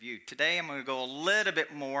review. Today I'm going to go a little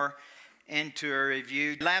bit more into a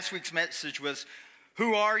review. Last week's message was,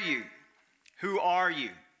 who are you? Who are you?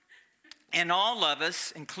 And all of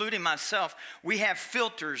us, including myself, we have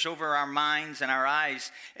filters over our minds and our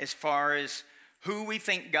eyes as far as who we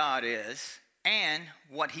think God is and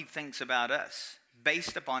what he thinks about us,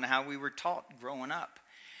 based upon how we were taught growing up.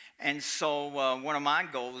 And so one of my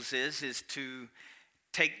goals is to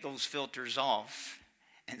take those filters off.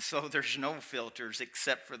 And so there's no filters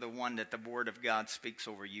except for the one that the Word of God speaks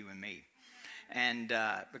over you and me. And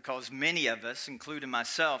because many of us, including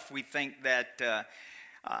myself, we think that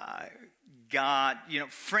God,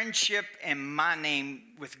 friendship and my name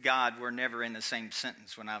with God were never in the same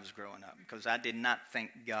sentence when I was growing up, because I did not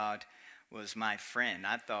think God was my friend.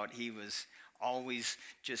 I thought he was always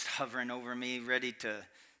just hovering over me, ready to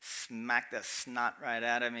smack the snot right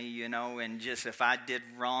out of me, and just if I did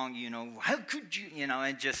wrong, how could you,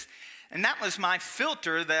 and that was my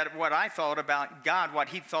filter, that what I thought about God, what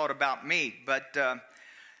he thought about me. But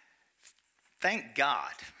thank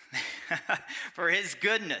God for his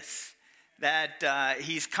goodness, that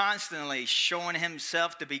he's constantly showing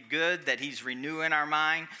himself to be good, that he's renewing our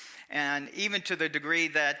mind, and even to the degree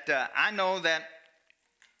that I know that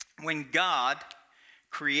when God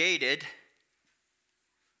created,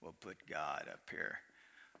 we'll put God up here.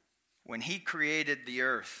 When he created the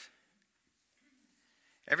earth,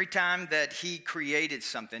 every time that he created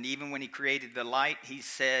something, even when he created the light, he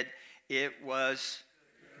said it was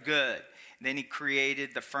good. Then he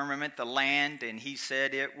created the firmament, the land, and he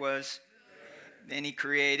said it was good. Then he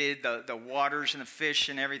created the waters and the fish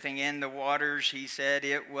and everything in the waters. He said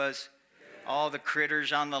it was good. All the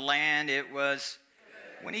critters on the land, it was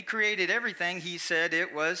good. When he created everything, he said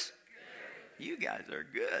it was good. You guys are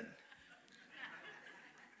good.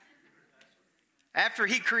 After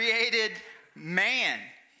he created man,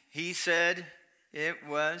 he said it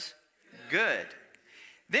was good.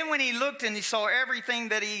 Then when he looked and he saw everything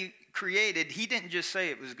that he created, he didn't just say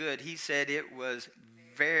it was good. He said it was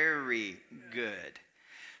very good.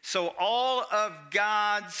 So all of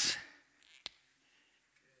God's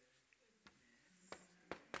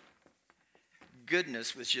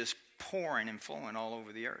goodness was just pouring and flowing all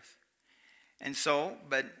over the earth. And so,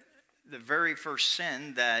 but the very first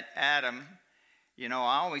sin that Adam, I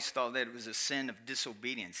always thought that it was a sin of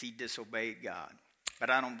disobedience. He disobeyed God.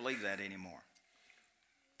 But I don't believe that anymore.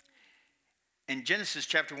 In Genesis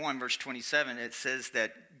chapter 1, verse 27, it says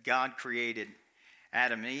that God created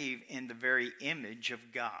Adam and Eve in the very image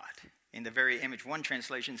of God. In the very image. One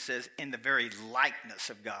translation says in the very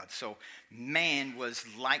likeness of God. So man was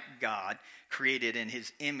like God, created in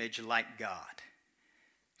his image like God.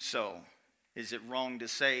 So is it wrong to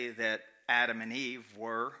say that Adam and Eve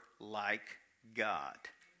were like God?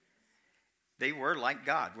 They were like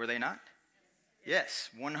God, were they not? Yes,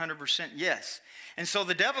 100% yes. And so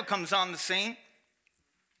the devil comes on the scene,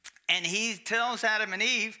 and he tells Adam and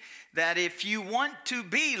Eve that if you want to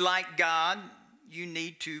be like God, you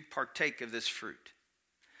need to partake of this fruit.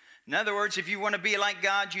 In other words, if you want to be like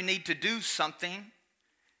God, you need to do something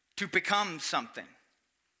to become something.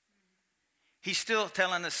 He's still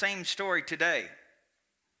telling the same story today.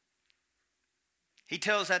 He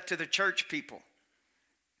tells that to the church people.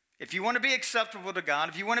 If you want to be acceptable to God,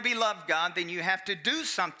 if you want to be loved God, then you have to do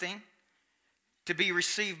something to be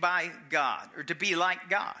received by God or to be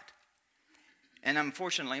like God. And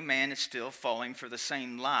unfortunately, man is still falling for the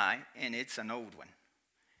same lie, and it's an old one.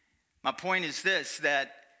 My point is this,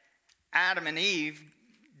 that Adam and Eve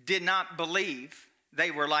did not believe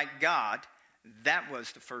they were like God. That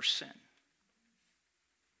was the first sin.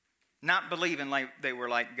 Not believing like they were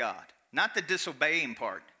like God. Not the disobeying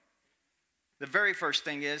part. The very first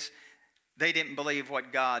thing is they didn't believe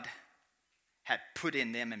what God had put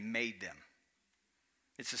in them and made them.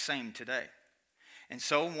 It's the same today. And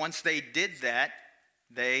so once they did that,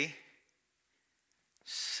 they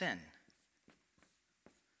sin.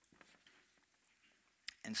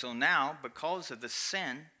 And so now, because of the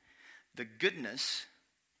sin, the goodness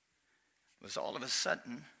was all of a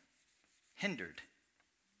sudden hindered.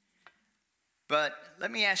 But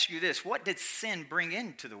let me ask you this. What did sin bring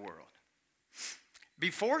into the world?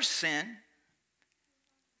 Before sin,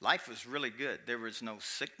 life was really good. There was no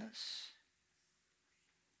sickness,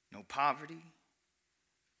 no poverty,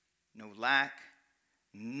 no lack,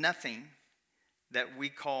 nothing that we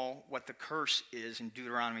call what the curse is in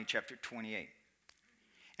Deuteronomy chapter 28.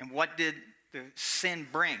 And what did the sin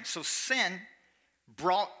bring? So sin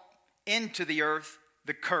brought into the earth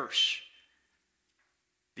the curse.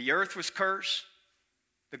 The earth was cursed.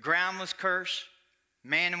 The ground was cursed.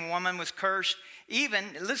 Man and woman was cursed. Even,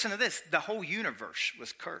 listen to this, the whole universe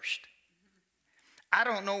was cursed. I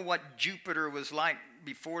don't know what Jupiter was like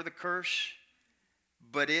before the curse,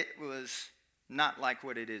 but it was not like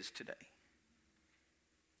what it is today.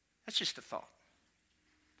 That's just a thought.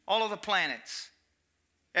 All of the planets,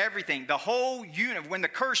 everything, the whole universe, when the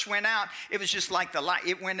curse went out, it was just like the light.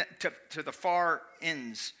 It went to the far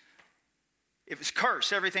ends. It was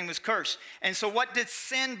cursed. Everything was cursed. And so what did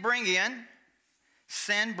sin bring in?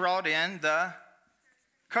 Sin brought in the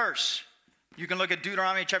curse. You can look at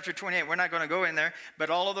Deuteronomy chapter 28. We're not going to go in there, but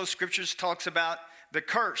all of those scriptures talks about the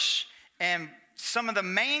curse. And some of the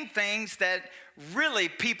main things that really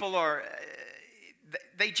people are,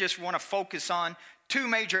 they just want to focus on two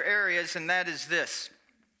major areas, and that is this: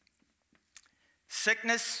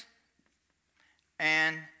 sickness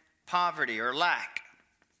and poverty or lack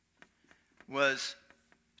was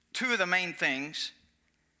two of the main things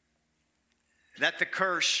that the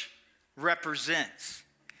curse represents.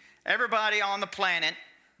 Everybody on the planet,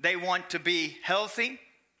 they want to be healthy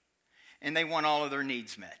and they want all of their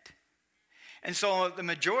needs met. And so the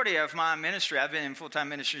majority of my ministry, I've been in full-time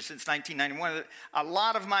ministry since 1991, a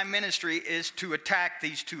lot of my ministry is to attack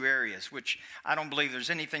these two areas, which I don't believe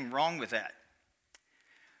there's anything wrong with that.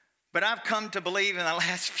 But I've come to believe in the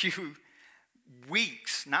last few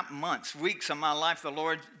weeks, not months, weeks of my life, the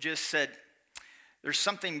Lord just said, there's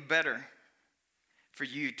something better for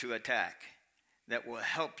you to attack that will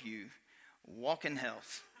help you walk in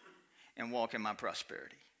health and walk in my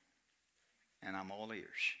prosperity. And I'm all ears.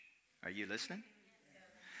 Are you listening?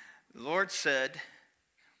 The Lord said,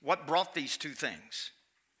 what brought these two things?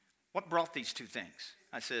 What brought these two things?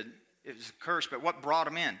 I said, it was a curse, but what brought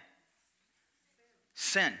them in?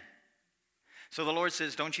 Sin. So the Lord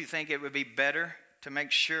says, don't you think it would be better to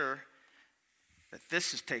make sure that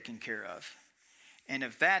this is taken care of? And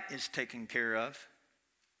if that is taken care of,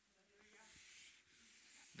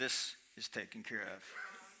 this is taken care of.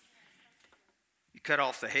 You cut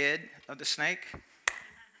off the head of the snake.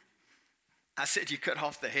 I said you cut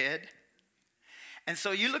off the head. And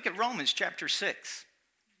so you look at Romans chapter 6,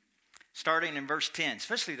 starting in verse 10,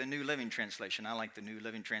 especially the New Living Translation. I like the New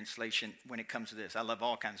Living Translation when it comes to this. I love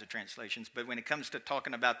all kinds of translations, but when it comes to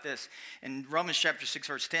talking about this, in Romans chapter 6,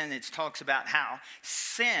 verse 10, it talks about how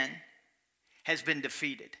sin has been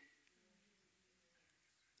defeated.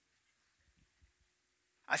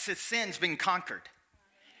 I said sin's been conquered.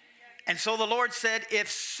 And so the Lord said, if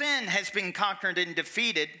sin has been conquered and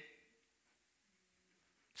defeated,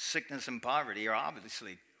 sickness and poverty are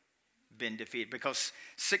obviously been defeated, because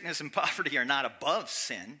sickness and poverty are not above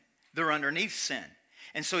sin. They're underneath sin.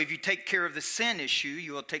 And so if you take care of the sin issue,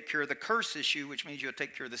 you will take care of the curse issue, which means you'll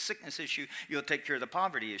take care of the sickness issue. You'll take care of the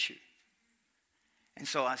poverty issue. And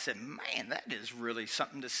so I said, man, that is really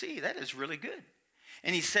something to see. That is really good.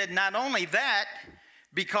 And he said, not only that,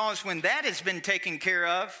 because when that has been taken care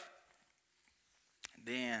of,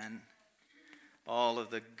 then all of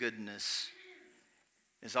the goodness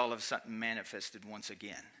is all of a sudden manifested once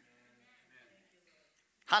again.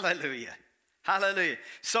 Hallelujah. Hallelujah.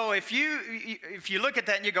 So if you look at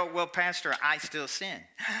that and you go, well, Pastor, I still sin.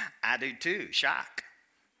 I do too. Shock.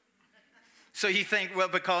 So you think, well,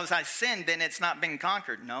 because I sinned, then it's not been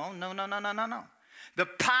conquered. No. The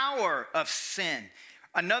power of sin.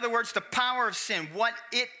 In other words, the power of sin, what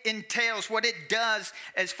it entails, what it does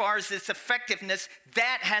as far as its effectiveness,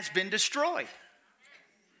 that has been destroyed.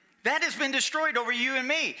 That has been destroyed over you and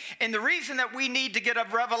me. And the reason that we need to get a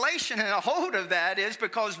revelation and a hold of that is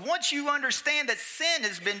because once you understand that sin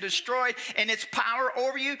has been destroyed and its power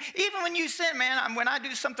over you, even when you sin, man, when I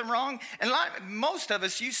do something wrong, and most of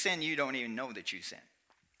us, you sin, you don't even know that you sin.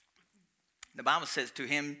 The Bible says to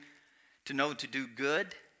him to know to do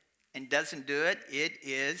good and doesn't do it, it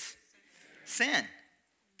is sin.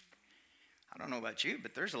 I don't know about you,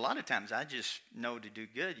 but there's a lot of times I just know to do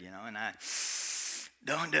good, and I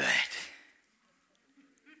don't do it.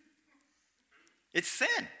 It's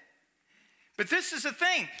sin. But this is the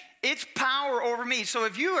thing. It's power over me. So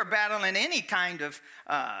if you are battling any kind of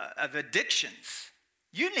addictions,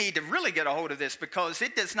 you need to really get a hold of this, because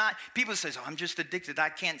it does not, people say, I'm just addicted, I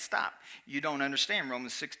can't stop. You don't understand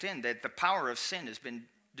Romans 6:10, that the power of sin has been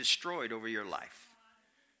destroyed over your life.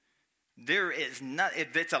 There is not,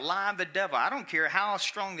 if it's a lie of the devil, I don't care how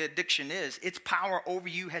strong the addiction is, its power over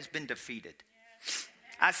you has been defeated.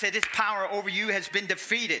 I said its power over you has been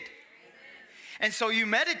defeated. And so you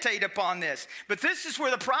meditate upon this. But this is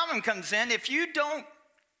where the problem comes in. If you don't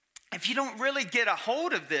really get a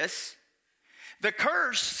hold of this, the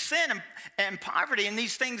curse, sin, and poverty, and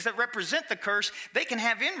these things that represent the curse, they can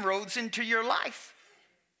have inroads into your life.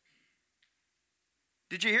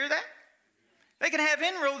 Did you hear that? They can have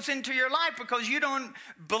inroads into your life because you don't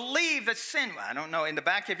believe that sin. Well, I don't know. In the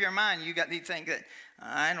back of your mind, you think that,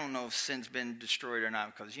 I don't know if sin's been destroyed or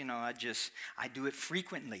not because, I do it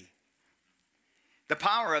frequently. The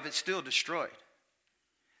power of it's still destroyed.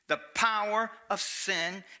 The power of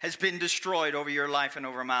sin has been destroyed over your life and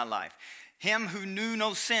over my life. Him who knew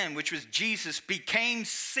no sin, which was Jesus, became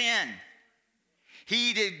sin.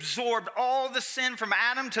 He absorbed all the sin from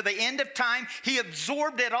Adam to the end of time. He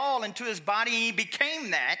absorbed it all into his body, and he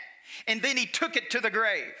became that. And then he took it to the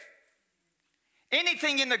grave.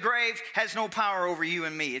 Anything in the grave has no power over you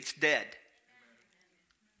and me. It's dead.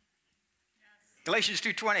 Galatians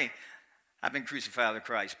 2:20, I've been crucified with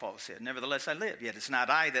Christ, Paul said. Nevertheless I live, yet it's not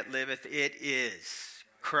I that liveth, it is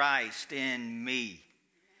Christ in me.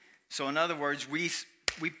 So in other words, we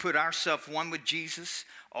put ourselves one with Jesus.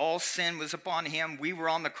 All sin was upon him. We were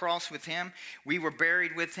on the cross with him. We were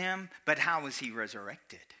buried with him. But how was he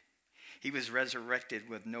resurrected? He was resurrected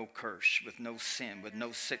with no curse, with no sin, with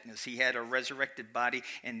no sickness. He had a resurrected body,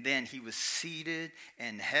 and then he was seated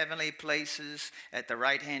in heavenly places at the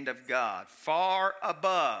right hand of God, far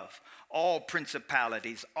above all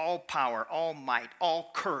principalities, all power, all might,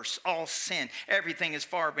 all curse, all sin. Everything is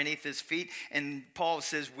far beneath his feet. And Paul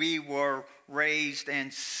says we were raised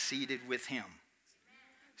and seated with him.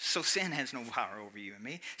 So sin has no power over you and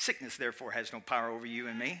me. Sickness, therefore, has no power over you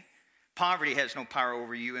and me. Poverty has no power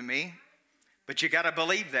over you and me. But you got to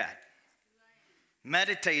believe that.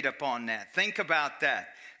 Meditate upon that. Think about that.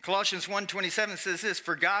 Colossians 1:27 says this,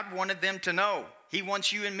 for God wanted them to know. He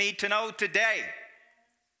wants you and me to know today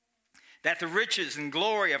that the riches and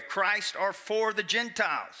glory of Christ are for the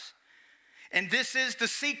Gentiles. And this is the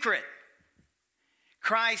secret.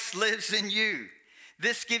 Christ lives in you.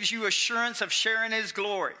 This gives you assurance of sharing his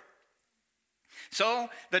glory. So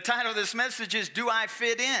the title of this message is, Do I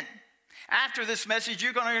Fit In? After this message,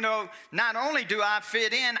 you're going to know, not only do I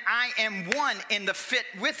fit in, I am one in the fit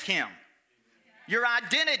with him. Your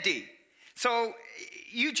identity. So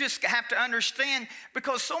you just have to understand,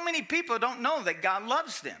 because so many people don't know that God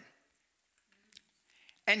loves them.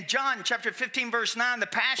 And John chapter 15, verse 9, the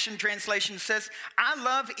Passion Translation says, I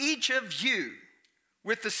love each of you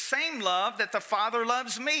with the same love that the Father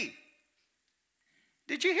loves me.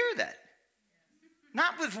 Did you hear that?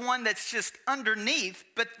 Not with one that's just underneath,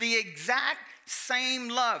 but the exact same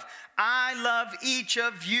love. I love each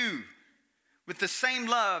of you with the same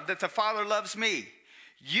love that the Father loves me.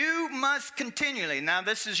 You must continually, now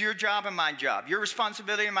this is your job and my job, your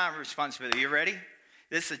responsibility and my responsibility. You ready?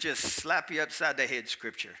 This is just slap you upside the head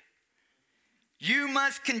scripture. You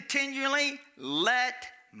must continually let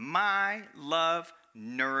my love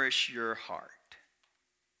nourish your heart.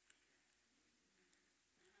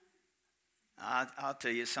 I'll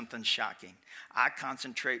tell you something shocking. I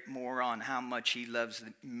concentrate more on how much he loves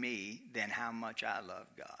me than how much I love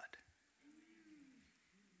God.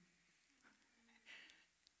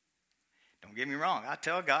 Don't get me wrong. I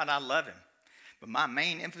tell God I love him. But my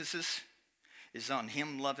main emphasis is on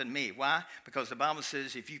him loving me. Why? Because the Bible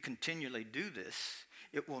says if you continually do this,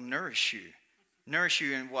 it will nourish you. Nourish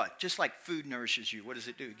you in what? Just like food nourishes you. What does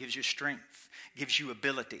it do? It gives you strength. It gives you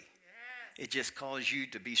ability. It just calls you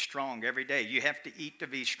to be strong every day. You have to eat to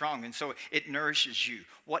be strong. And so it nourishes you.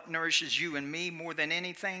 What nourishes you and me more than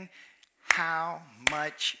anything? How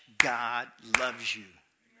much God loves you.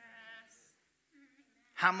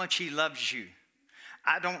 How much he loves you.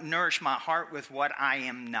 I don't nourish my heart with what I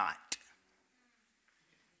am not.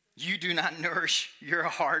 You do not nourish your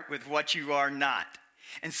heart with what you are not.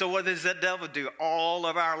 And so what does the devil do? All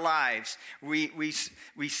of our lives, we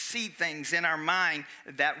see things in our mind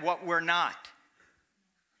that what we're not.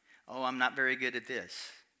 Oh, I'm not very good at this.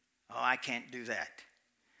 Oh, I can't do that.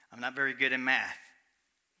 I'm not very good in math.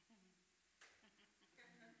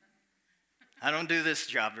 I don't do this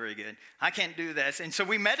job very good. I can't do this. And so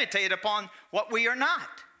we meditate upon what we are not,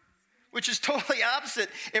 which is totally opposite.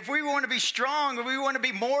 If we want to be strong, if we want to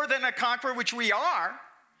be more than a conqueror, which we are,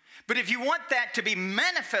 but if you want that to be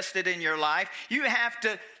manifested in your life, you have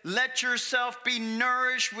to let yourself be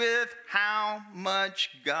nourished with how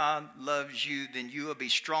much God loves you. Then you will be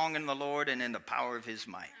strong in the Lord and in the power of his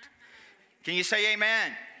might. Can you say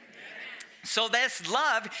amen? So that's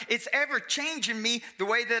love. It's ever changing me the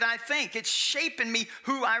way that I think. It's shaping me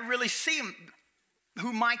who I really see,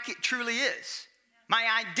 who Mike truly is. My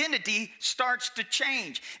identity starts to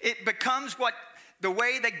change. It becomes the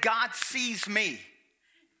way that God sees me.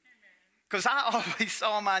 Because I always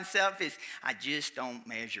saw myself as, I just don't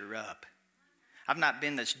measure up. I've not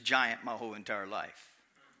been this giant my whole entire life.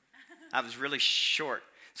 I was really short.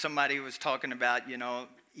 Somebody was talking about,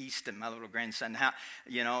 Easton, my little grandson,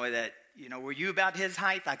 were you about his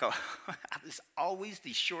height? I go, I was always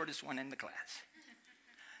the shortest one in the class.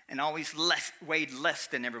 And always weighed less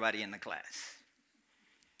than everybody in the class.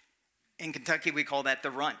 In Kentucky, we call that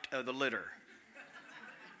the runt of the litter.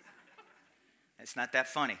 It's not that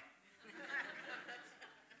funny.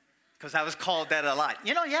 Because I was called that a lot.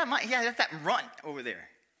 That's that runt over there.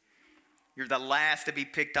 You're the last to be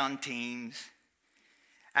picked on teams.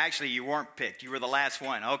 Actually, you weren't picked. You were the last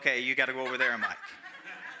one. Okay, you got to go over there, Mike.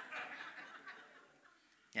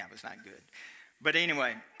 Yeah, it was not good. But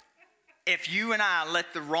anyway, if you and I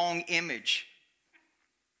let the wrong image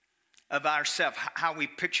of ourselves, how we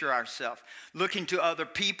picture ourselves, looking to other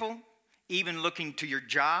people, even looking to your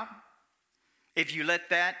job, if you let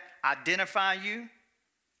that identify you,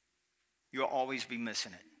 you'll always be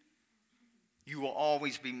missing it. You will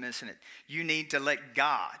always be missing it. You need to let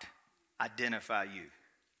God identify you.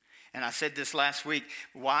 And I said this last week.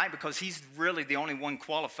 Why? Because he's really the only one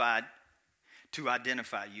qualified to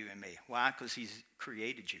identify you and me. Why? Because he's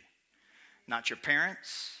created you. Not your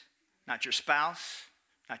parents, not your spouse,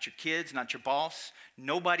 not your kids, not your boss.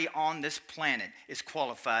 Nobody on this planet is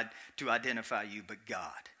qualified to identify you but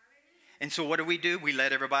God. And so what do? We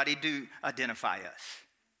let everybody identify us.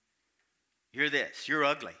 You're this. You're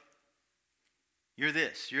ugly. You're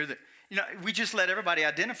this. You're the. We just let everybody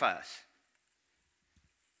identify us.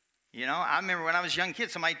 I remember when I was a young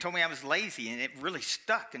kid, somebody told me I was lazy, and it really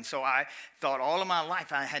stuck. And so I thought all of my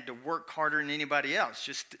life I had to work harder than anybody else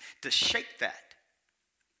just to shake that.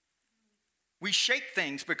 We shake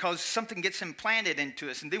things because something gets implanted into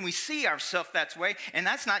us, and then we see ourselves that way, and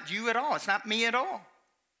that's not you at all. It's not me at all.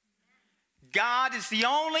 God is the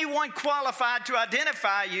only one qualified to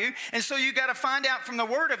identify you, and so you got to find out from the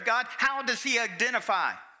Word of God, how does he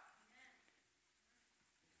identify?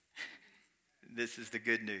 This is the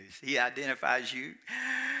good news. He identifies you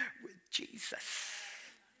with Jesus.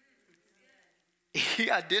 He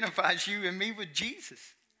identifies you and me with Jesus.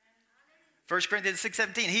 1 Corinthians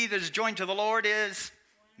 6:17, he that is joined to the Lord is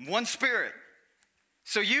one spirit.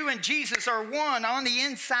 So you and Jesus are one on the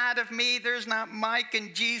inside of me. There's not Mike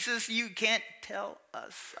and Jesus. You can't tell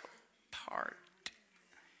us apart.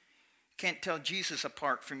 Can't tell Jesus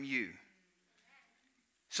apart from you.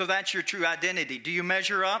 So that's your true identity. Do you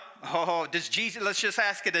measure up? Oh, does Jesus, let's just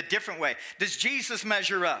ask it a different way. Does Jesus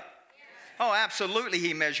measure up? Yes. Oh, absolutely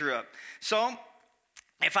he measure up. So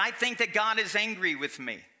if I think that God is angry with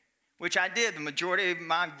me, which I did the majority of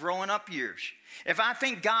my growing up years. If I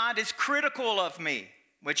think God is critical of me,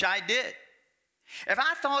 which I did. If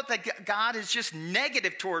I thought that God is just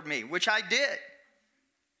negative toward me, which I did.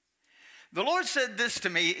 The Lord said this to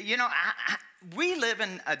me, we live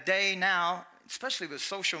in a day now, especially with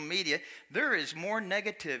social media, there is more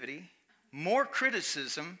negativity, more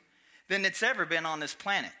criticism than it's ever been on this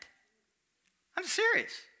planet. I'm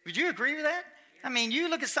serious. Would you agree with that? I mean, you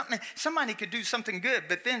look at something, somebody could do something good,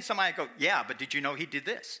 but then somebody go, yeah, but did you know he did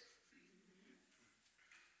this?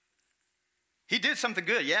 He did something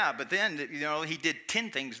good, yeah, but then, he did 10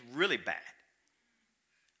 things really bad.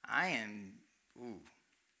 I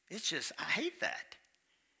hate that.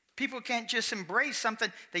 People can't just embrace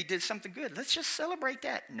something, they did something good. Let's just celebrate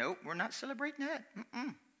that. Nope, we're not celebrating that.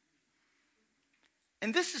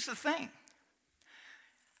 And this is the thing.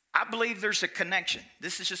 I believe there's a connection.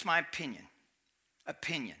 This is just my opinion.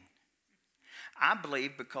 I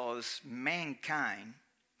believe because mankind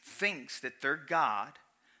thinks that their God,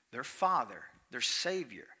 their Father, their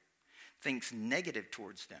Savior, thinks negative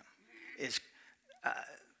towards them, is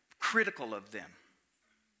critical of them.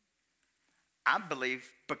 I believe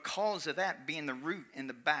because of that being the root in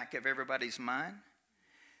the back of everybody's mind,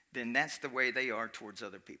 then that's the way they are towards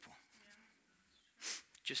other people.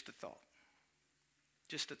 Just a thought.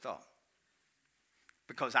 Just a thought.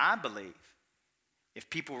 Because I believe if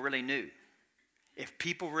people really knew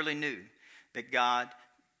that God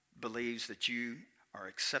believes that you are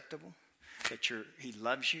acceptable, that he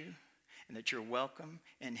loves you, and that you're welcome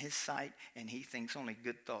in his sight, and he thinks only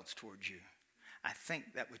good thoughts towards you, I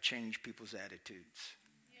think that would change people's attitudes.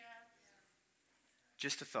 Yeah.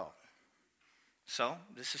 Just a thought. So,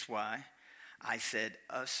 this is why I said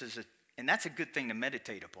us and that's a good thing to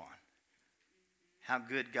meditate upon. How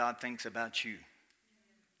good God thinks about you.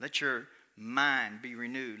 Let your mind be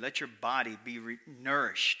renewed. Let your body be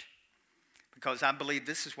nourished. Because I believe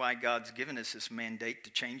this is why God's given us this mandate to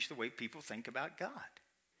change the way people think about God.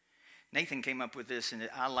 Nathan came up with this, and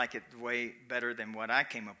I like it way better than what I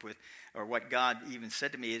came up with, or what God even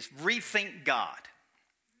said to me, is rethink God.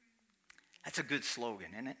 That's a good slogan,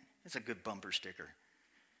 isn't it? It's a good bumper sticker.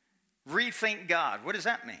 Rethink God. What does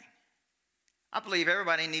that mean? I believe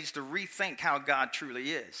everybody needs to rethink how God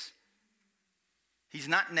truly is. He's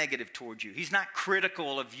not negative towards you. He's not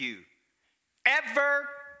critical of you. Ever.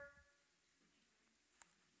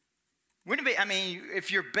 Wouldn't it be, I mean,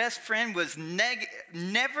 if your best friend was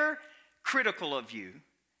never critical of you,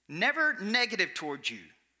 never negative towards you,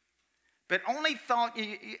 but only thought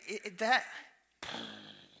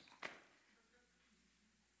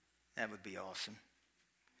that would be awesome.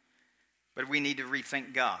 But we need to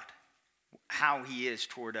rethink God, how he is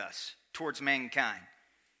toward us, towards mankind.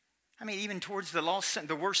 I mean, even towards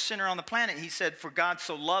the worst sinner on the planet, he said, for God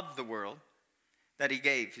so loved the world that he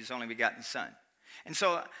gave his only begotten son. And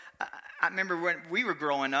so I remember when we were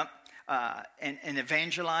growing up and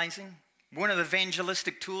evangelizing, one of the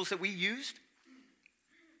evangelistic tools that we used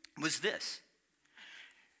was this.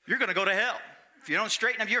 You're going to go to hell. If you don't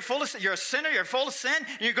straighten up, you're a sinner, you're full of sin,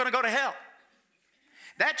 and you're going to go to hell.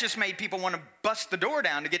 That just made people want to bust the door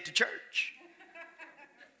down to get to church.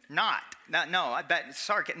 No,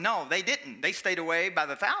 they didn't. They stayed away by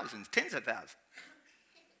the thousands, tens of thousands.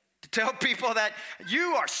 To tell people that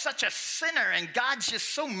you are such a sinner and God's just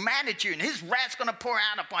so mad at you and his wrath's going to pour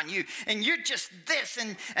out upon you and you're just this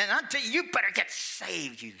and I'll tell you, you better get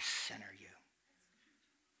saved, you sinner, you.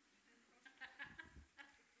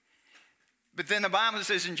 But then the Bible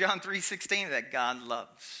says in John 3:16 that God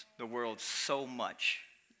loves the world so much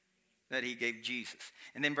that he gave Jesus.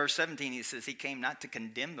 And then verse 17, he says he came not to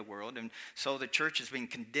condemn the world. And so the church has been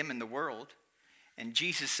condemning the world. And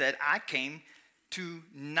Jesus said, I came to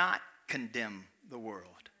not condemn the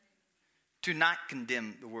world. To not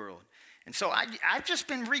condemn the world. And so I've just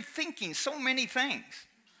been rethinking so many things.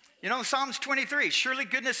 You know, Psalms 23, surely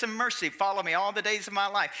goodness and mercy follow me all the days of my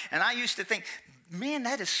life. And I used to think, man,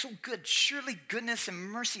 that is so good. Surely goodness and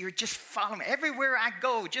mercy are just following me. Everywhere I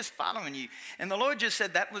go, just following you. And the Lord just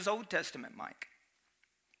said, that was Old Testament, Mike.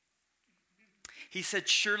 He said,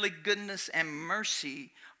 surely goodness and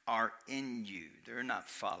mercy are in you. They're not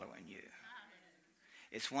following you.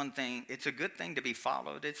 It's one thing, it's a good thing to be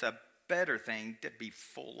followed. It's a better thing to be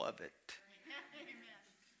full of it.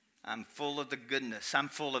 I'm full of the goodness. I'm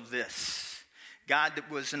full of this. God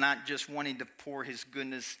was not just wanting to pour his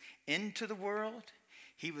goodness into the world.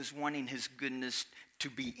 He was wanting his goodness to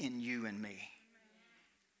be in you and me.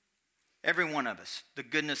 Every one of us, the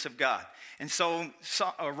goodness of God. And so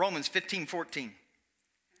Romans 15:14.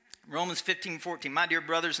 Romans 15:14. My dear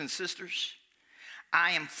brothers and sisters,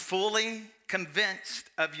 I am fully convinced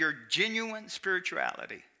of your genuine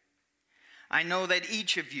spirituality. I know that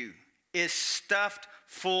each of you is stuffed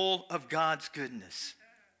full of God's goodness.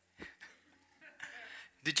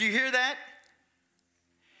 Did you hear that?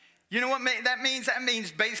 You know what that means? That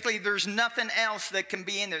means basically there's nothing else that can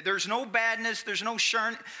be in there. There's no badness. There's no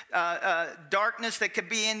darkness that could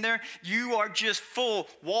be in there. You are just full,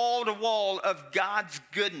 wall to wall, of God's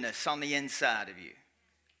goodness on the inside of you.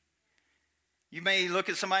 You may look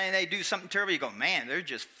at somebody and they do something terrible. You go, man, they're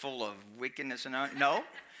just full of wickedness. No,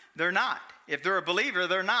 they're not. If they're a believer,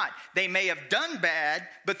 they're not. They may have done bad,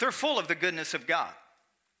 but they're full of the goodness of God.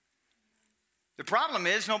 The problem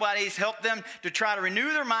is nobody's helped them to try to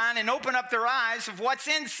renew their mind and open up their eyes of what's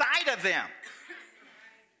inside of them.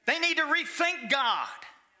 They need to rethink God.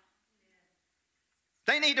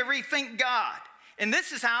 They need to rethink God. And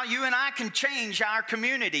this is how you and I can change our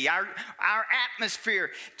community, our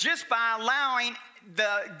atmosphere, just by allowing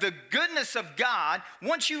the goodness of God.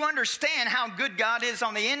 Once you understand how good God is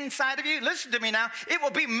on the inside of you, listen to me now, it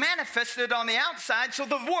will be manifested on the outside so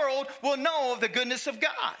the world will know of the goodness of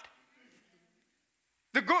God.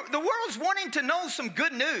 The world's wanting to know some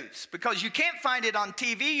good news because you can't find it on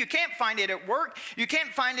TV, you can't find it at work, you can't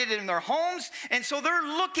find it in their homes, and so they're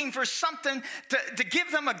looking for something to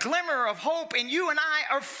give them a glimmer of hope, and you and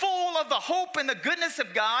I are full of the hope and the goodness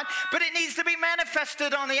of God, but it needs to be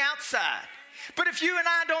manifested on the outside. But if you and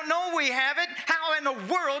I don't know we have it, how in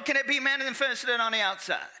the world can it be manifested on the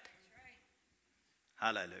outside?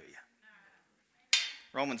 Hallelujah.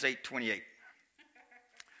 Romans 8:28.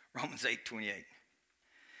 Romans 8:28.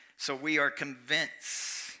 So we are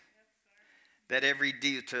convinced that every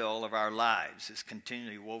detail of our lives is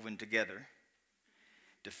continually woven together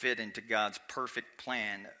to fit into God's perfect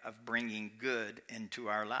plan of bringing good into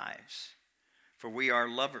our lives. For we are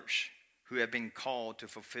lovers who have been called to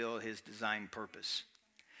fulfill his designed purpose.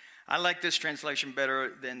 I like this translation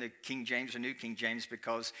better than the King James or New King James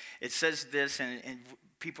because it says this and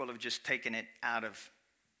people have just taken it out of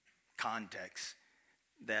context,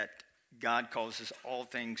 that God causes all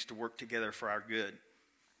things to work together for our good.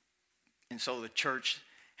 And so the church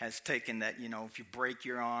has taken that, you know, if you break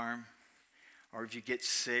your arm or if you get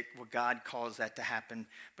sick, well, God caused that to happen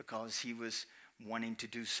because he was wanting to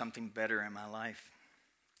do something better in my life.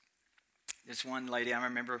 This one lady, I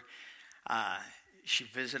remember, she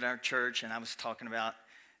visited our church, and I was talking about,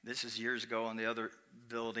 this is years ago in the other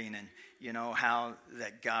building, and you know how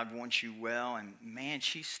that God wants you well. And man,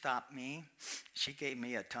 she stopped me. She gave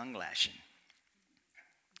me a tongue lashing.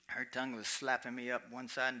 Her tongue was slapping me up one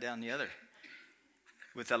side and down the other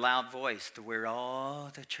with a loud voice to where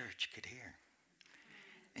all the church could hear.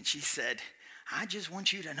 And she said, I just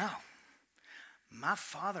want you to know, my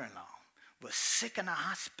father-in-law was sick in the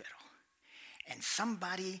hospital, and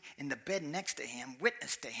somebody in the bed next to him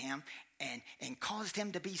witnessed to him and caused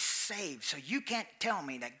him to be saved. So you can't tell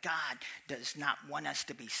me that God does not want us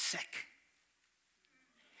to be sick.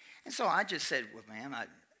 And so I just said, well, ma'am,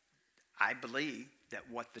 I believe that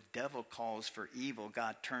what the devil calls for evil,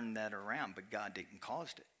 God turned that around, but God didn't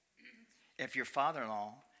cause it. If your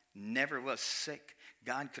father-in-law never was sick,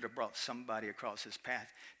 God could have brought somebody across his path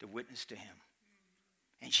to witness to him.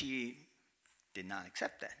 And she did not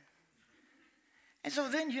accept that. And so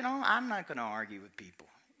then, I'm not going to argue with people.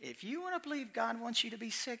 If you want to believe God wants you to be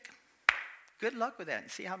sick, good luck with that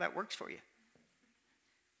and see how that works for you.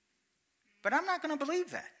 But I'm not going to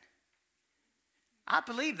believe that. I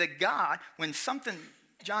believe that God, when something,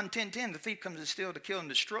 John 10:10, the thief comes to steal, to kill, and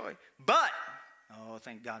destroy. But, oh,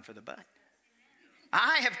 thank God for the but.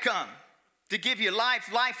 I have come to give you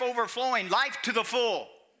life, life overflowing, life to the full.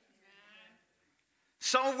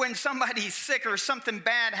 So when somebody's sick or something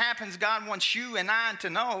bad happens, God wants you and I to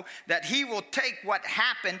know that he will take what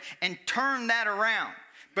happened and turn that around,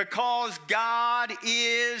 because God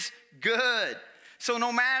is good. So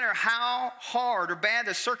no matter how hard or bad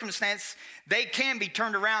the circumstance, they can be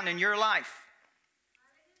turned around in your life.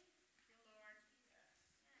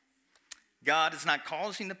 God is not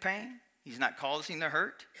causing the pain. He's not causing the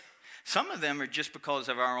hurt. Some of them are just because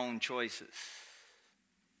of our own choices.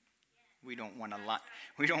 We don't want to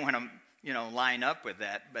line up with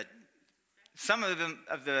that, but some of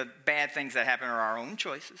the bad things that happen are our own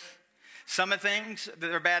choices. Some of the things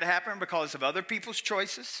that are bad happen because of other people's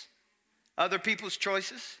choices.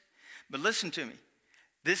 But listen to me.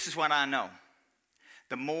 This is what I know.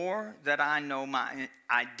 The more that I know my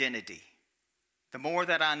identity, the more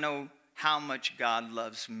that I know how much God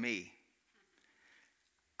loves me,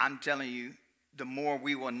 I'm telling you, the more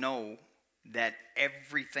we will know that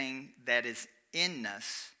everything that is in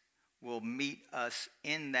us will meet us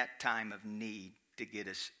in that time of need to get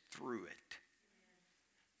us through it.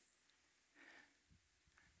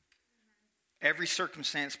 Every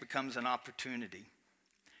circumstance becomes an opportunity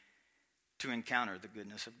to encounter the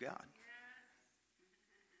goodness of God.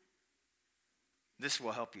 This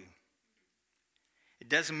will help you. It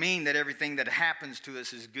doesn't mean that everything that happens to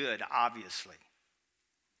us is good, obviously.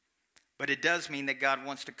 But it does mean that God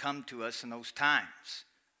wants to come to us in those times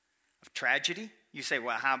of tragedy. You say,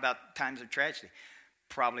 well, how about times of tragedy?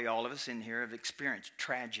 Probably all of us in here have experienced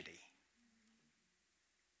tragedy.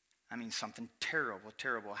 I mean, something terrible,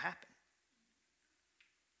 terrible happened.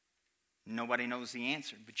 Nobody knows the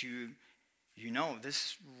answer, but you know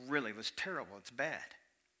this really was terrible. It's bad.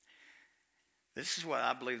 This is what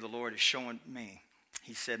I believe the Lord is showing me.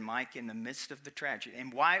 He said, Mike, in the midst of the tragedy.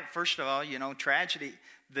 And why, first of all, tragedy,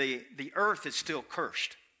 the earth is still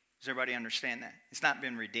cursed. Does everybody understand that? It's not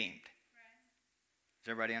been redeemed.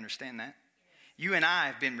 Does everybody understand that? You and I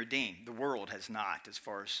have been redeemed. The world has not, as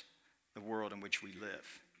far as the world in which we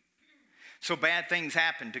live. So bad things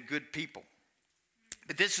happen to good people.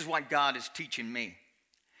 But this is what God is teaching me.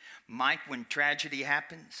 Mike, when tragedy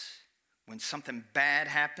happens, when something bad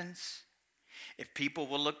happens, if people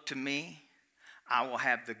will look to me, I will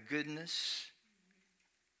have the goodness,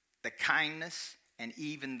 the kindness, and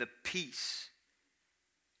even the peace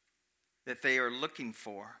that they are looking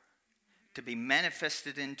for to be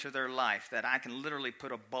manifested into their life, that I can literally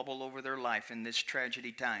put a bubble over their life in this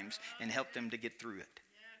tragedy times and help them to get through it.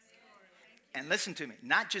 And listen to me,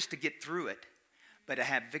 not just to get through it, but to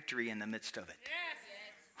have victory in the midst of it.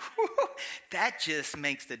 That just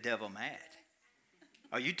makes the devil mad.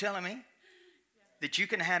 Are you telling me that you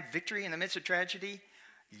can have victory in the midst of tragedy?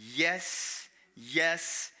 Yes,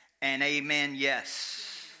 yes, and amen,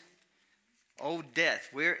 yes. Oh, death,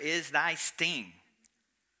 where is thy sting?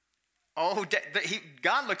 Oh,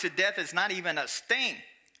 God looks at death as not even a sting.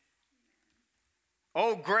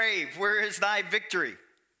 Oh, grave, where is thy victory?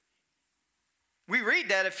 We read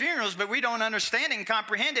that at funerals, but we don't understand it and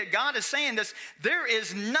comprehend it. God is saying this: there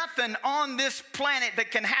is nothing on this planet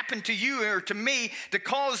that can happen to you or to me to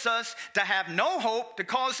cause us to have no hope, to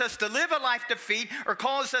cause us to live a life of defeat, or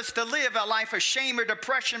cause us to live a life of shame or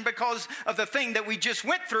depression because of the thing that we just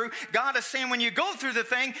went through. God is saying, when you go through the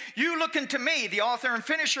thing, you look into me, the author and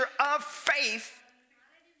finisher of faith.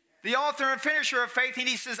 The author and finisher of faith, and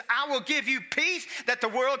he says, I will give you peace that the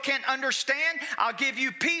world can't understand. I'll give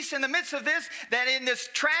you peace in the midst of this, that in this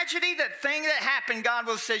tragedy, that thing that happened, God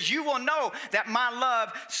will says, you will know that my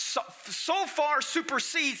love so far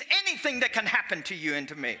supersedes anything that can happen to you and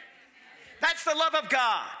to me. That's the love of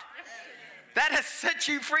God. That has set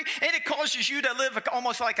you free, and it causes you to live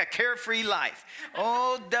almost like a carefree life.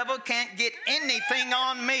 Oh, devil can't get anything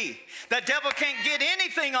on me. The devil can't get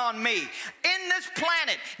anything on me. In this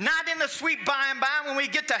planet, not in the sweet by and by when we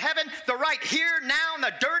get to heaven, the right here, now, and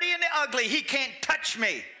the dirty and the ugly, he can't touch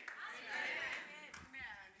me.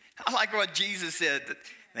 I like what Jesus said, that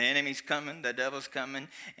the enemy's coming, the devil's coming,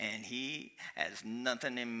 and he has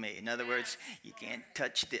nothing in me. In other words, you can't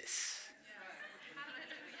touch this.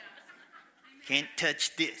 Can't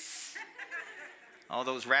touch this. All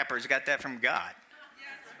those rappers got that from God.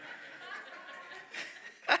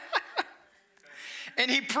 And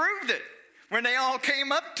he proved it. When they all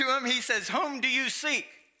came up to him, he says, whom do you seek?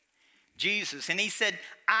 Jesus. And he said,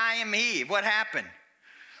 I am he. What happened?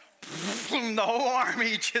 The whole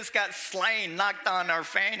army just got slain, knocked on our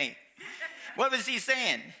fanny. What was he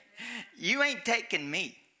saying? You ain't taking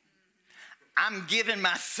me. I'm giving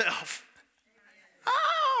myself.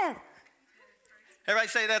 Oh! Everybody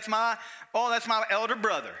say, that's my elder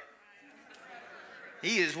brother.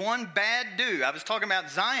 He is one bad dude. I was talking about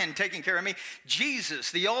Zion taking care of me.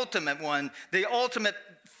 Jesus, the ultimate one, the ultimate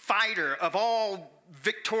fighter of all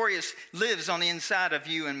victorious, lives on the inside of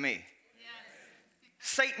you and me. Yes.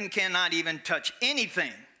 Satan cannot even touch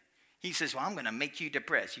anything. He says, well, I'm going to make you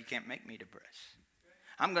depressed. You can't make me depressed.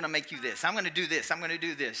 I'm going to make you this. I'm going to do this. I'm going to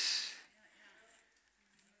do this.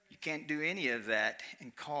 You can't do any of that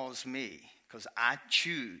and cause me. Because I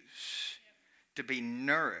choose to be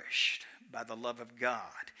nourished by the love of God.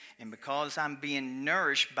 And because I'm being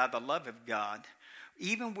nourished by the love of God,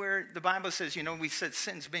 even where the Bible says, we said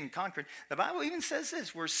sin's being conquered, the Bible even says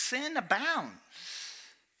this, where sin abounds,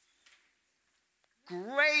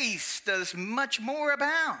 grace does much more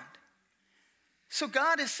abound. So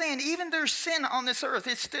God is saying, even there's sin on this earth,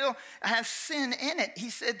 it still has sin in it. He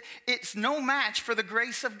said, it's no match for the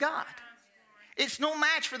grace of God. It's no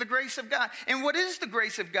match for the grace of God. And what is the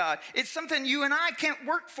grace of God? It's something you and I can't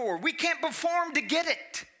work for. We can't perform to get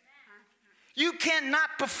it. You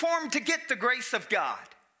cannot perform to get the grace of God.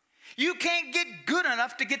 You can't get good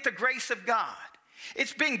enough to get the grace of God.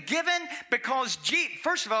 It's been given because,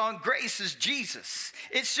 first of all, grace is Jesus.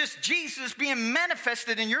 It's just Jesus being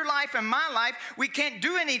manifested in your life and my life. We can't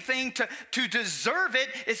do anything to deserve it.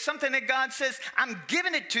 It's something that God says, I'm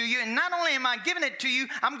giving it to you. And not only am I giving it to you,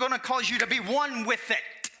 I'm going to cause you to be one with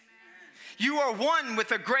it. You are one with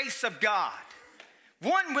the grace of God.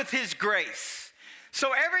 One with his grace.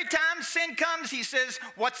 So every time sin comes, he says,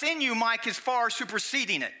 what's in you, Mike, is far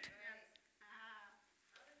superseding it.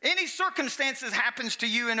 Any circumstances happens to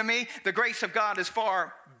you and to me, the grace of God is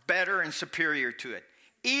far better and superior to it.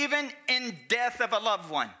 Even in death of a loved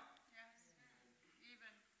one.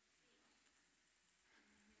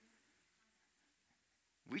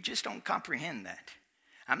 We just don't comprehend that.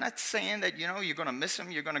 I'm not saying that, you're going to miss them,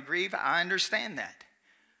 you're going to grieve. I understand that.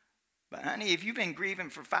 But honey, if you've been grieving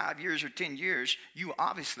for 5 years or 10 years, you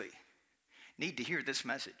obviously need to hear this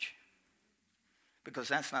message. Because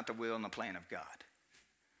that's not the will and the plan of God.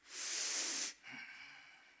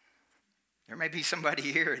 There may be somebody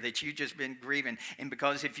here that you've just been grieving, and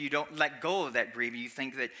because if you don't let go of that grieving, you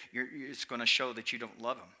think that it's going to show that you don't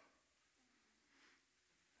love them.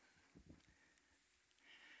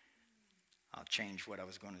 I'll change what I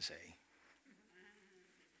was going to say.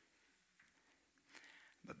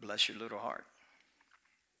 But bless your little heart.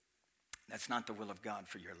 That's not the will of God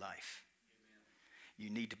for your life. You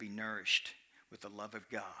need to be nourished with the love of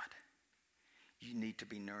God. You need to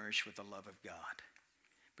be nourished with the love of God.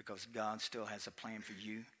 Because God still has a plan for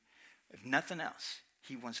you. If nothing else,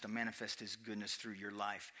 he wants to manifest his goodness through your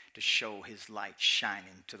life to show his light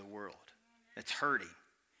shining to the world that's hurting.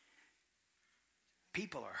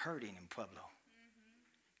 People are hurting in Pueblo.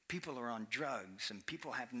 People are on drugs, and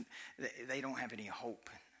they don't have any hope.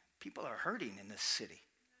 People are hurting in this city.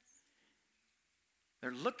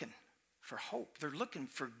 They're looking for hope. They're looking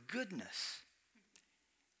for goodness.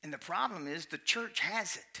 And the problem is the church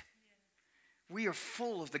has it. We are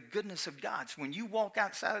full of the goodness of God. So when you walk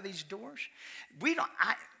outside of these doors,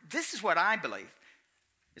 this is what I believe.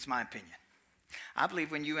 It's my opinion. I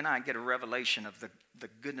believe when you and I get a revelation of the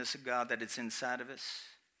goodness of God that it's inside of us,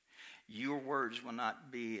 your words will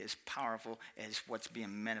not be as powerful as what's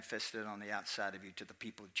being manifested on the outside of you to the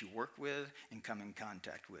people that you work with and come in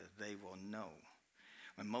contact with. They will know.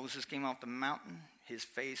 When Moses came off the mountain, his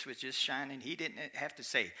face was just shining. He didn't have to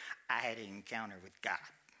say, I had an encounter with God.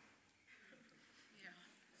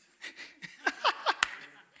 Yeah.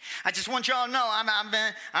 I just want y'all to know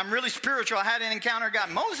I'm really spiritual. I had an encounter with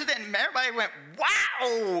God. Moses didn't. Everybody went,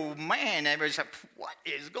 wow, man. Everybody's like, what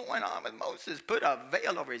is going on with Moses? Put a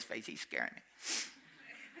veil over his face. He's scaring me.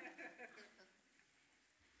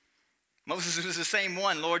 Moses was the same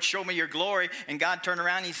one. Lord, show me your glory. And God turned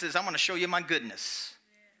around and he says, I'm going to show you my goodness.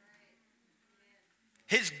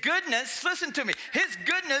 His goodness, listen to me. His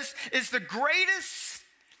goodness is the greatest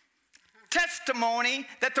testimony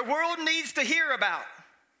that the world needs to hear about.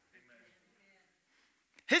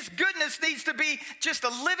 His goodness needs to be just a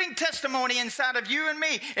living testimony inside of you and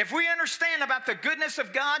me. If we understand about the goodness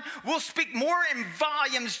of God, we'll speak more in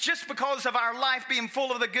volumes just because of our life being full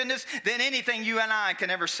of the goodness than anything you and I can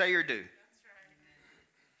ever say or do.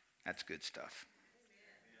 That's good stuff.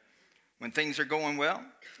 When things are going well,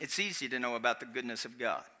 it's easy to know about the goodness of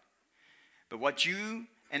God. But what you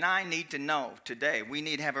and I need to know today, we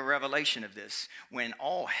need to have a revelation of this when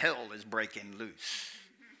all hell is breaking loose.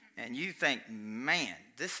 And you think, man,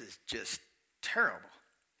 this is just terrible.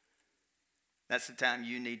 That's the time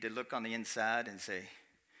you need to look on the inside and say,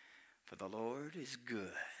 for the Lord is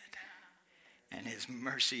good, and his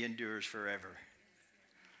mercy endures forever.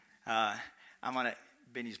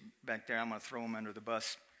 Benny's back there. I'm going to throw him under the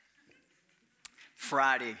bus.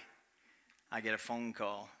 Friday, I get a phone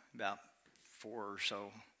call about 4 or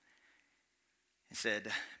so. It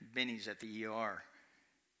said, Benny's at the ER,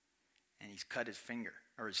 and he's cut his finger.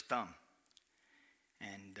 Or his thumb.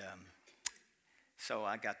 And so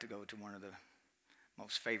I got to go to one of the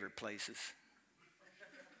most favorite places,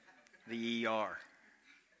 the ER.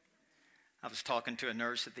 I was talking to a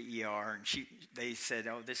nurse at the ER, and they said,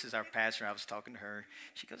 oh, this is our pastor. I was talking to her.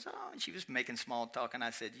 She goes, oh, and she was making small talk. And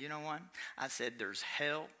I said, you know what? I said, there's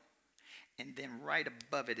hell, and then right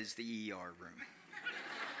above it is the ER room.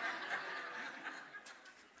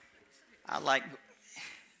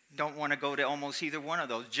 Don't want to go to almost either one of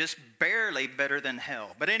those. Just barely better than hell.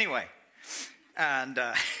 But anyway, and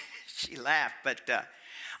she laughed. But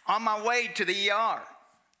on my way to the ER,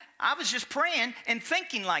 I was just praying and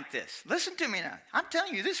thinking like this. Listen to me now. I'm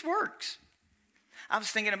telling you, this works. I was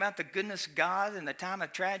thinking about the goodness of God in the time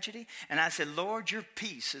of tragedy. And I said, Lord, your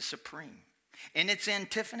peace is supreme. And it's in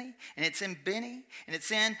Tiffany, and it's in Benny, and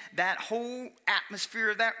it's in that whole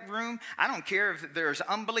atmosphere of that room. I don't care if there's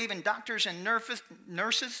unbelieving doctors and nurses.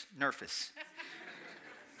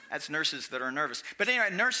 That's nurses that are nervous. But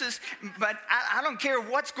anyway, nurses, but I don't care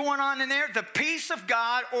what's going on in there. The peace of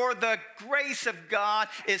God or the grace of God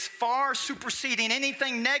is far superseding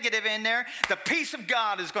anything negative in there. The peace of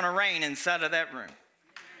God is going to reign inside of that room.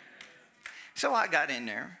 So I got in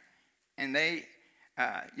there, and they...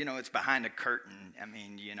 it's behind a curtain. I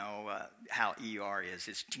mean, how ER is.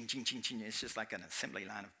 It's ching, ching, ching, ching. It's just like an assembly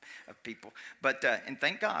line of people. But, and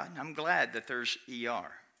thank God, I'm glad that there's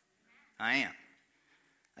ER. I am.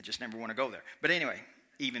 I just never want to go there. But anyway,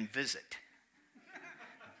 even visit.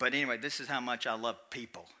 But anyway, this is how much I love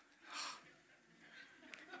people.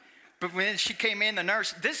 But when she came in, the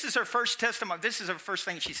nurse, this is her first testimony. This is her first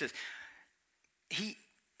thing she says.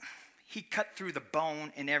 He cut through the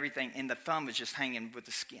bone and everything, and the thumb was just hanging with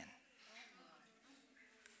the skin.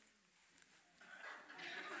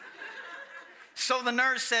 So the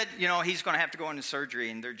nurse said, he's going to have to go into surgery,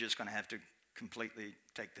 and they're just going to have to completely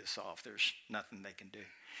take this off. There's nothing they can do.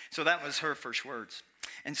 So that was her first words.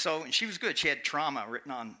 And she was good. She had trauma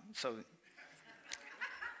written on, so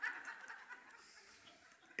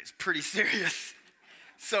it's pretty serious.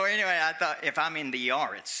 So anyway, I thought, if I'm in the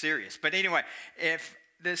ER, it's serious. But anyway, if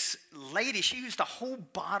this lady, she used a whole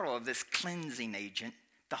bottle of this cleansing agent,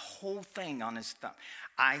 the whole thing on his thumb.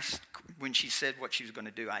 When she said what she was going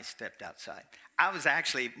to do, I stepped outside. I was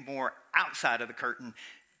actually more outside of the curtain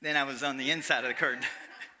than I was on the inside of the curtain.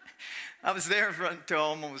 I was there until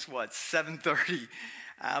almost, 7:30.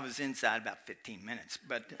 I was inside about 15 minutes,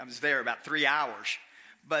 but I was there about 3 hours.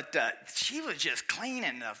 But she was just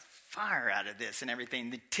cleaning the fire out of this and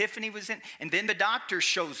everything. Tiffany was in, and then the doctor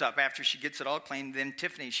shows up after she gets it all cleaned. Then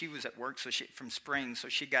Tiffany, she was at work, from Springs, so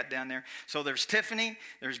she got down there. So there's Tiffany,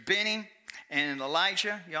 there's Benny, and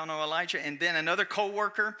Elijah. Y'all know Elijah, and then another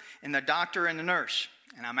co-worker, and the doctor and the nurse.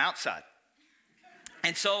 And I'm outside.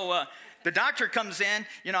 And so the doctor comes in.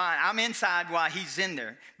 I'm inside while he's in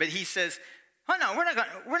there, but he says, "Oh no,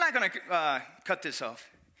 we're not going to cut this off.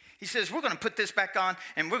 He says, we're going to put this back on,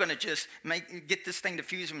 and we're going to just get this thing to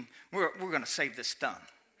fuse, and we're going to save this thumb.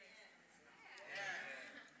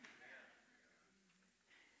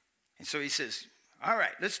 And so he says, all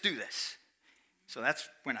right, let's do this. So that's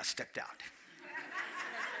when I stepped out.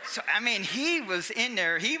 So, I mean, he was in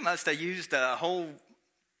there. He must have used a whole,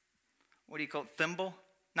 what do you call it, thimble?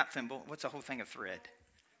 Not thimble. What's the whole thing of thread?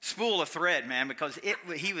 Spool of thread, man, because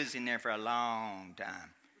he was in there for a long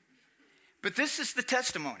time. But this is the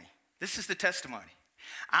testimony. This is the testimony.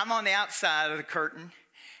 I'm on the outside of the curtain,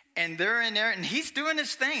 and they're in there, and he's doing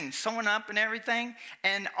his thing, sewing up and everything.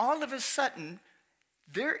 And all of a sudden,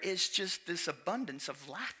 there is just this abundance of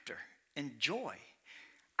laughter and joy.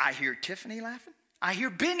 I hear Tiffany laughing. I hear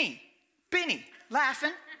Benny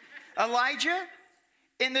laughing. Elijah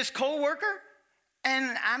and this co-worker.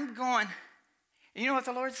 And I'm going, you know what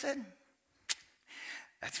the Lord said?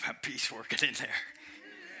 That's my peace working in there.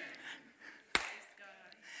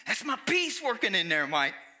 That's my peace working in there,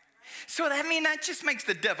 Mike. So that just makes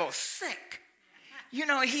the devil sick. You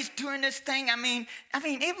know, he's doing this thing. I mean,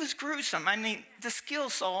 it was gruesome. I mean, the skill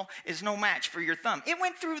saw is no match for your thumb. It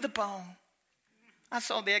went through the bone. I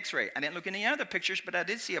saw the x-ray. I didn't look at any other pictures, but I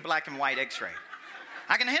did see a black and white x-ray.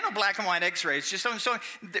 I can handle black and white x-rays. Just so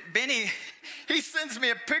Benny, he sends me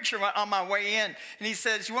a picture on my way in, and he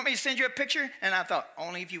says, you want me to send you a picture? And I thought,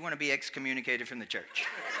 only if you want to be excommunicated from the church.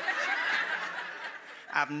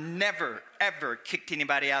 I've never, ever kicked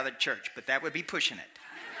anybody out of the church, but that would be pushing it.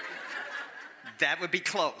 That would be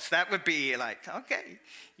close. That would be like, okay,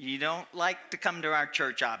 you don't like to come to our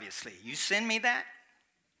church, obviously. You send me that,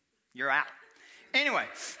 you're out. Anyway,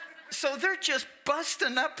 so they're just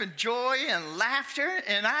busting up in joy and laughter,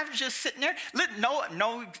 and I was just sitting there.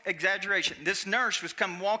 No exaggeration. This nurse was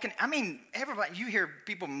come walking. I mean, everybody, you hear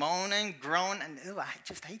people moaning, groaning, and I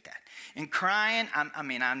just hate that. And crying.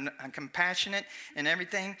 I'm compassionate and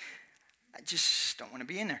everything. I just don't want to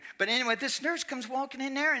be in there. But anyway, this nurse comes walking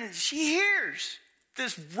in there, and she hears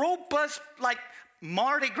this robust, like,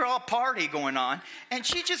 Mardi Gras party going on, and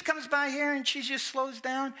she just comes by here, and she just slows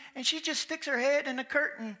down, and she just sticks her head in the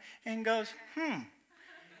curtain and goes,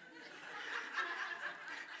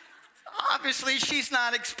 Obviously, she's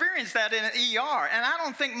not experienced that in an ER, and I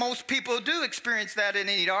don't think most people do experience that in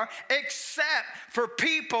an ER, except for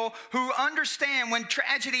people who understand when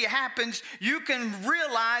tragedy happens, you can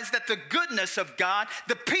realize that the goodness of God,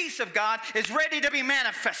 the peace of God, is ready to be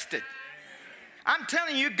manifested. I'm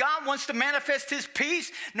telling you, God wants to manifest his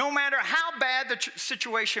peace no matter how bad the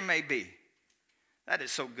situation may be. That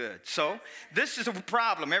is so good. So this is a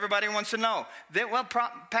problem. Everybody wants to know.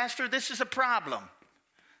 Pastor, this is a problem.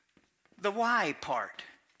 The why part.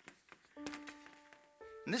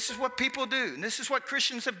 And this is what people do. And this is what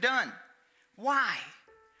Christians have done. Why?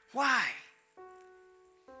 Why?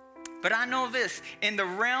 But I know this. In the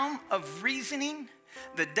realm of reasoning,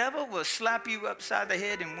 the devil will slap you upside the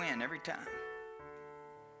head and win every time.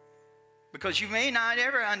 Because you may not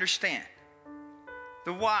ever understand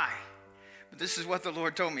the why. But this is what the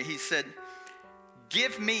Lord told me. He said,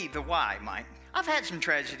 give me the why, Mike. I've had some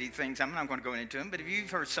tragedy things. I'm not going to go into them, but if you've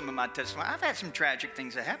heard some of my testimony, I've had some tragic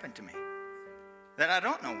things that happened to me that I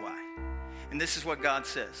don't know why. And this is what God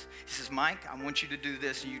says. He says, Mike, I want you to do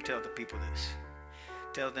this, and you tell the people this.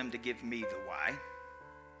 Tell them to give me the why.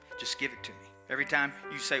 Just give it to me. Every time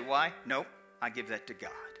you say why, nope, I give that to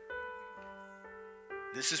God.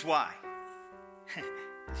 This is why.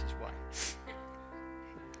 This is why.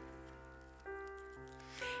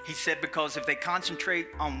 He said, because if they concentrate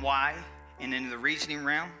on why and in the reasoning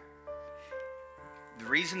realm, the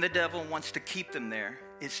reason the devil wants to keep them there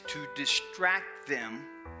is to distract them.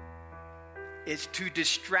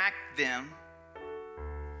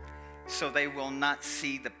 So they will not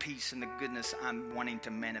see the peace and the goodness I'm wanting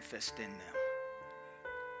to manifest in them.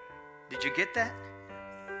 Did you get that?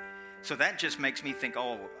 So that just makes me think,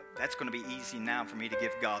 oh, that's going to be easy now for me to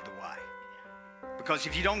give God the why. Because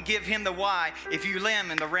if you don't give him the why, if you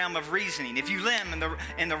live in the realm of reasoning, if you live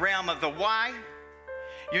in the realm of the why,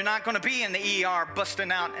 you're not going to be in the ER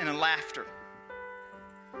busting out in laughter.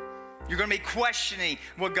 You're going to be questioning,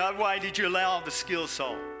 well, God, why did you allow the skill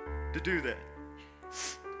saw to do that?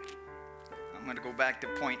 I'm going to go back to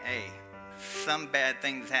point A. Some bad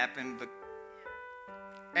things happen, but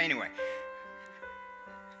anyway.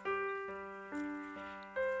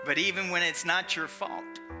 But even when it's not your fault,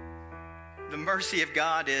 the mercy of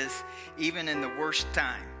God is even in the worst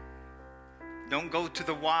time. Don't go to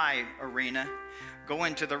the why arena. Go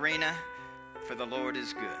into the arena, for the Lord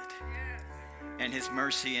is good. And his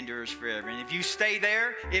mercy endures forever. And if you stay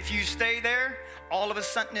there, all of a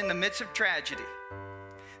sudden in the midst of tragedy,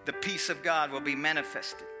 the peace of God will be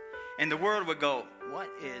manifested. And the world will go, what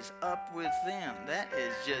is up with them?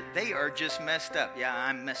 They are just messed up. Yeah,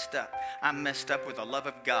 I'm messed up. I'm messed up with the love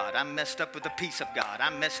of God. I'm messed up with the peace of God.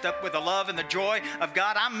 I'm messed up with the love and the joy of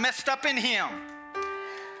God. I'm messed up in Him.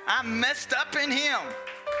 I'm messed up in Him.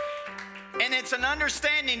 And it's an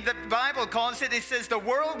understanding that the Bible calls it. It says the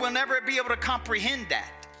world will never be able to comprehend that.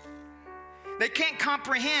 They can't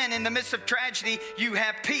comprehend in the midst of tragedy you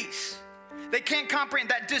have peace. They can't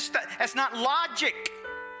comprehend that. That's not logic.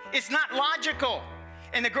 It's not logical.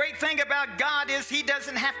 And the great thing about God is He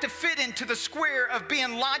doesn't have to fit into the square of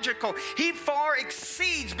being logical. He far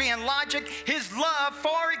exceeds being logic. His love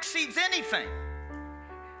far exceeds anything.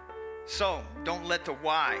 So don't let the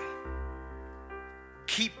why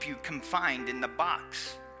keep you confined in the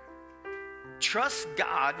box. Trust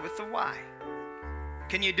God with the why.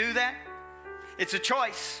 Can you do that? It's a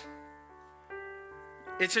choice.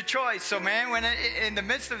 It's a choice. So, man, when in the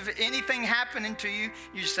midst of anything happening to you,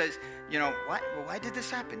 you say, why did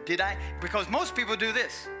this happen? Because most people do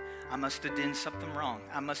this. I must have done something wrong.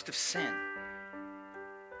 I must have sinned.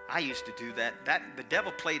 I used to do that. The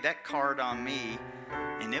devil played that card on me,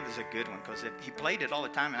 and it was a good one because he played it all the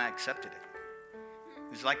time, and I accepted it.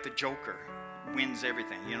 It was like the Joker wins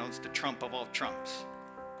everything. It's the trump of all trumps.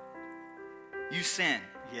 You sin.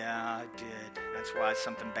 Yeah, I did. That's why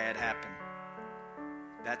something bad happened.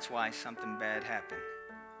 That's why something bad happened.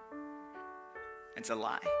 It's a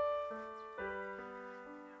lie.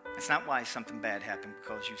 It's not why something bad happened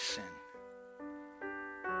because you sin.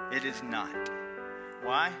 It is not.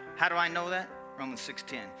 Why? How do I know that? Romans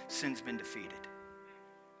 6:10. Sin's been defeated.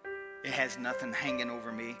 It has nothing hanging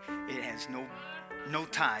over me. It has no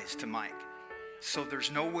ties to Mike. So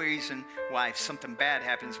there's no reason why if something bad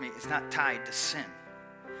happens to me, it's not tied to sin.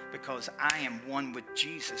 Because I am one with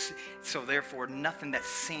Jesus. So therefore, nothing that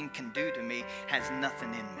sin can do to me has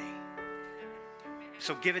nothing in me.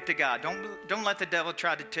 So give it to God. Don't let the devil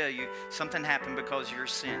try to tell you something happened because of your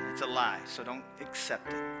sin. It's a lie. So don't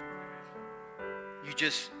accept it. You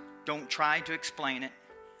just don't try to explain it.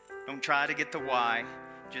 Don't try to get the why.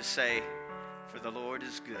 Just say, for the Lord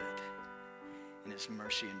is good, and His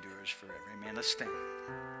mercy endures forever. Amen. Let's stand.